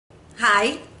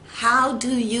Hi, how do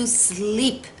you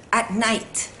sleep at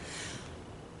night?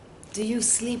 Do you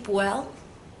sleep well?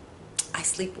 I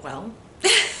sleep well.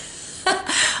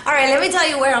 Alright, let me tell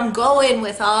you where I'm going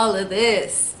with all of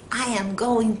this. I am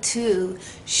going to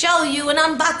show you an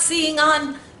unboxing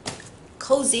on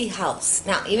Cozy House.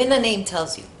 Now, even the name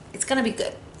tells you it's going to be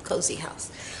good. Cozy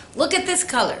House. Look at this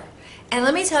color. And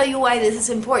let me tell you why this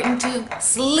is important to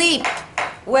sleep.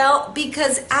 Well,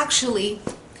 because actually,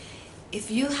 if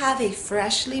you have a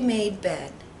freshly made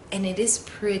bed and it is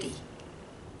pretty,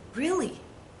 really,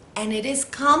 and it is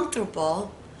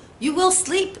comfortable, you will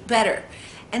sleep better.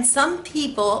 And some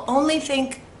people only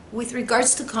think with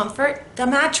regards to comfort, the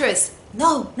mattress.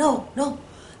 No, no, no.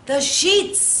 The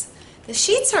sheets. The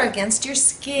sheets are against your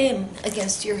skin,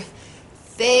 against your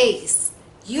face.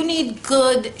 You need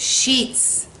good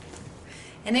sheets.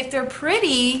 And if they're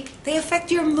pretty, they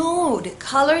affect your mood.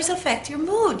 Colors affect your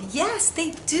mood. Yes,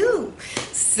 they do.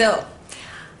 So,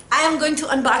 I am going to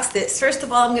unbox this. First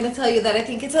of all, I'm going to tell you that I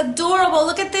think it's adorable.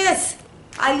 Look at this.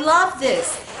 I love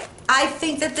this. I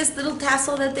think that this little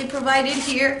tassel that they provided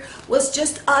here was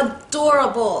just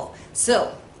adorable.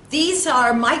 So, these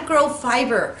are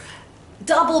microfiber,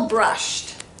 double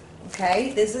brushed.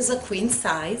 Okay, this is a queen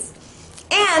size.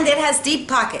 And it has deep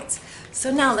pockets.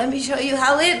 So now let me show you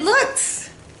how it looks.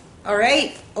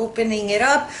 Alright, opening it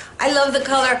up. I love the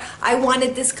color. I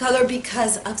wanted this color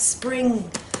because of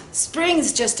spring.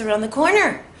 Spring's just around the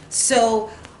corner. So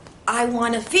I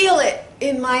want to feel it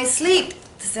in my sleep.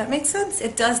 Does that make sense?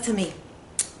 It does to me.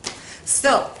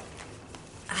 So,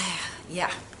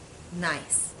 yeah,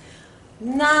 nice.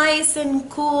 Nice and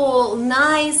cool,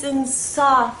 nice and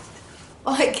soft.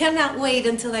 Oh, I cannot wait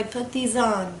until I put these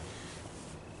on.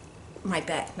 My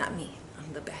bed, not me,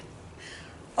 on the bed.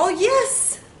 Oh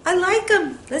yes, I like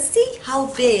them. Let's see how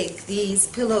big these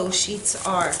pillow sheets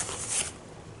are.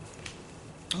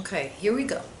 Okay, here we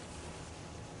go.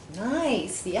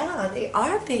 Nice, yeah, they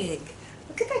are big.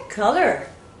 Look at that color.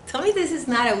 Tell me this is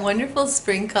not a wonderful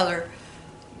spring color.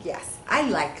 Yes, I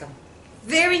like them.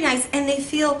 Very nice, and they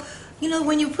feel, you know,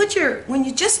 when you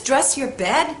just dress your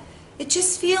bed, it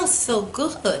just feels so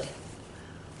good.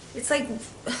 It's like,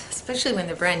 especially when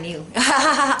they're brand new.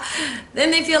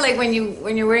 Then they feel like when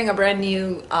you're wearing a brand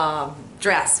new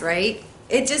dress, right?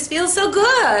 It just feels so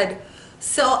good.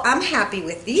 So I'm happy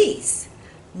with these.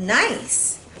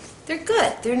 Nice. They're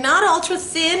good. They're not ultra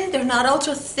thin. They're not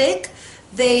ultra thick.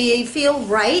 They feel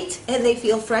right and they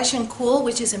feel fresh and cool,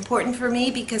 which is important for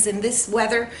me because in this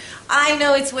weather, I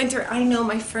know it's winter. I know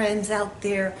my friends out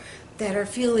there that are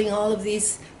feeling all of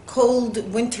these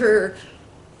cold winter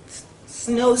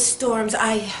snowstorms.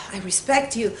 I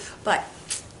respect you, but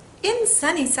in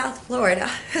sunny South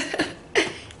Florida,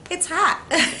 it's hot.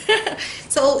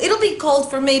 So it'll be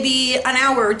cold for maybe an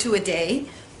hour or two a day,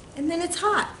 and then it's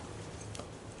hot.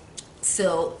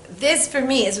 So this for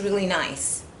me is really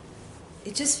nice.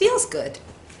 It just feels good.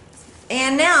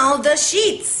 And now the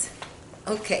sheets.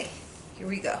 Okay, here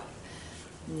we go.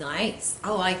 Nice.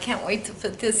 Oh, I can't wait to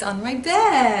put this on my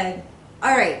bed.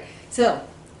 All right, so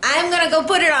I'm gonna go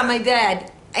put it on my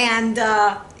bed, and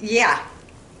yeah,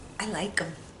 I like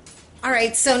them. All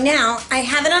right, so now I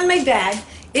have it on my bed.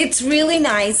 It's really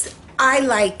nice. I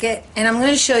like it, and I'm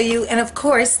gonna show you. And of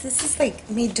course, this is like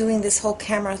me doing this whole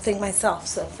camera thing myself,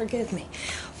 so forgive me.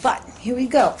 But here we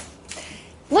go.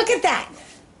 Look at that.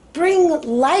 Bring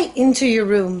light into your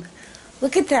room.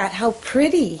 Look at that, how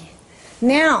pretty.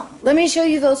 Now, let me show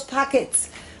you those pockets,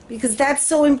 because that's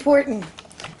so important.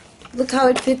 Look how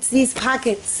it fits these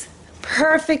pockets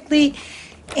perfectly.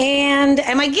 And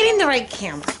am I getting the right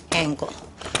camera angle?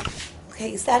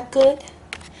 Okay, is that good?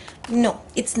 No,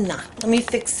 it's not. Let me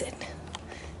fix it.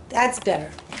 That's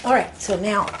better. All right, so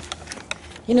now,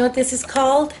 you know what this is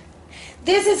called?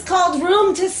 This is called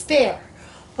room to spare.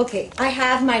 Okay, I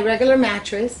have my regular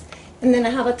mattress, and then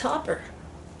I have a topper.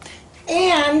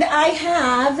 And I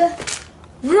have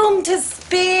room to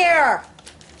spare.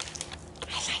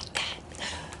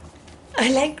 I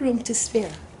like room to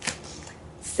spare.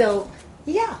 So,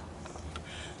 yeah.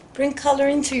 Bring color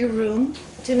into your room.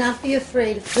 Do not be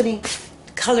afraid of putting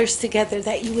colors together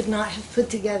that you would not have put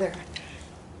together.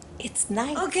 It's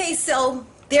nice. Okay, so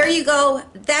there you go.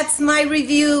 That's my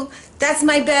review. That's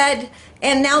my bed.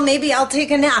 And now maybe I'll take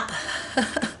a nap.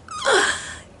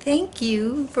 Thank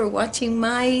you for watching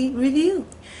my review.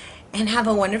 And have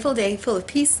a wonderful day full of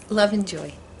peace, love, and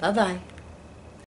joy. Bye-bye.